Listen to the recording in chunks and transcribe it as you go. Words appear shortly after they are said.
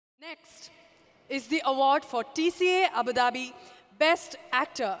Next is the award for TCA Abu Dhabi Best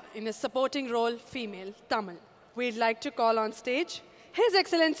Actor in a Supporting Role Female Tamil. We'd like to call on stage His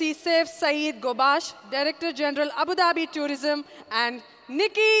Excellency Saif Saeed Gobash, Director General Abu Dhabi Tourism, and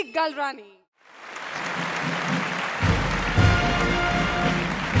Nikki Galrani.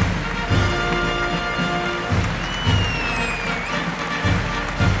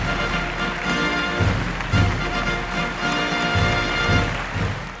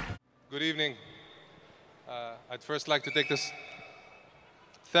 Good evening. I'd first like to take this.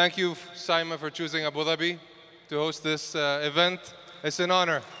 Thank you, SIIMA, for choosing Abu Dhabi to host this event. It's an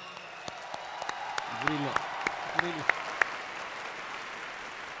honor.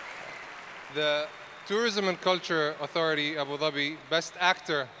 The Tourism and Culture Authority Abu Dhabi Best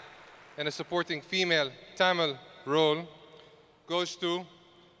Actor in a Supporting Female Tamil Role goes to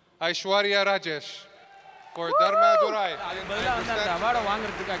Aishwarya Rajesh for Dharma Durai.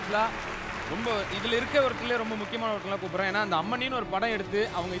 ரொம்ப இதில் இருக்கவர்களே ரொம்ப முக்கியமானவர்களாக கூப்பிட்றேன். ஏன்னா அந்த அம்மனின்னு ஒரு படம் எடுத்து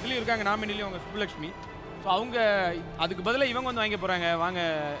அவங்க இதுலேயும் இருக்காங்க, நாமினிலையும் அவங்க சுப்புலட்சுமி. ஸோ அவங்க அதுக்கு பதிலாக இவங்க வந்து வாங்க போகிறாங்க. வாங்க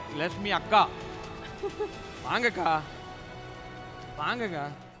லட்சுமி அக்கா, வாங்கக்கா, வாங்கக்கா.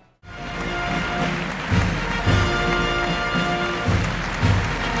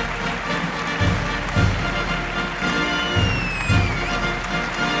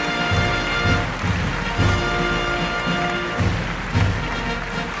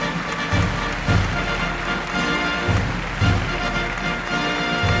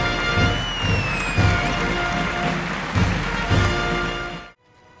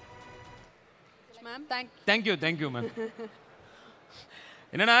 Thank you, ma'am.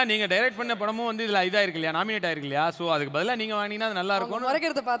 என்னன்னா நீங்க டைரக்ட் பண்ண படமும் வந்து இதுல இதா இருக்கு இல்லையா, நாமினேட் ஆயிருக்கு இல்லையா. சோ அதுக்கு பதிலா நீங்க வாங்கினா அது நல்லா இருக்கும்.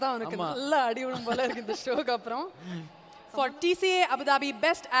 வரக்கிறத பார்த்தா அவனுக்கு நல்ல அடி விழும் போல இருக்கு இந்த ஷோக்கு அப்புறம். For TCA Abu Dhabi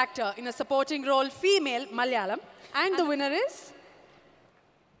Best Actor in a Supporting Role Female Malayalam, and the winner is.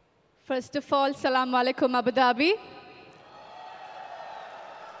 First of all, Assalamu alaikum Abu Dhabi.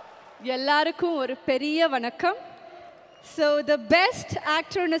 எல்லாருக்கும் ஒரு பெரிய வணக்கம். So the best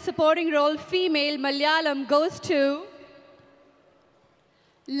actor in a supporting role female Malayalam goes to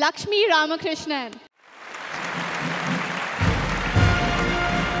Lakshmi Ramakrishnan.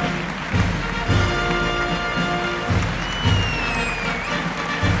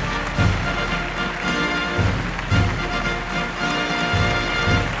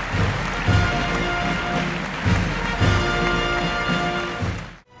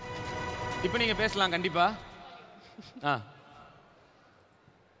 இப்போ நீங்க பேசலாம் கண்டிப்பா.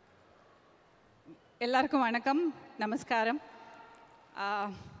 எல்லாருக்கும் வணக்கம், நமஸ்காரம்.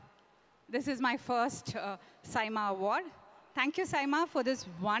 This is my first SIIMA award. Thank you, SIIMA, for this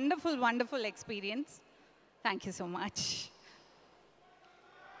wonderful, wonderful experience. Thank you so much.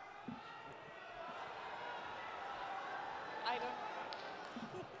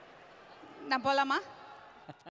 நான் போலாமா?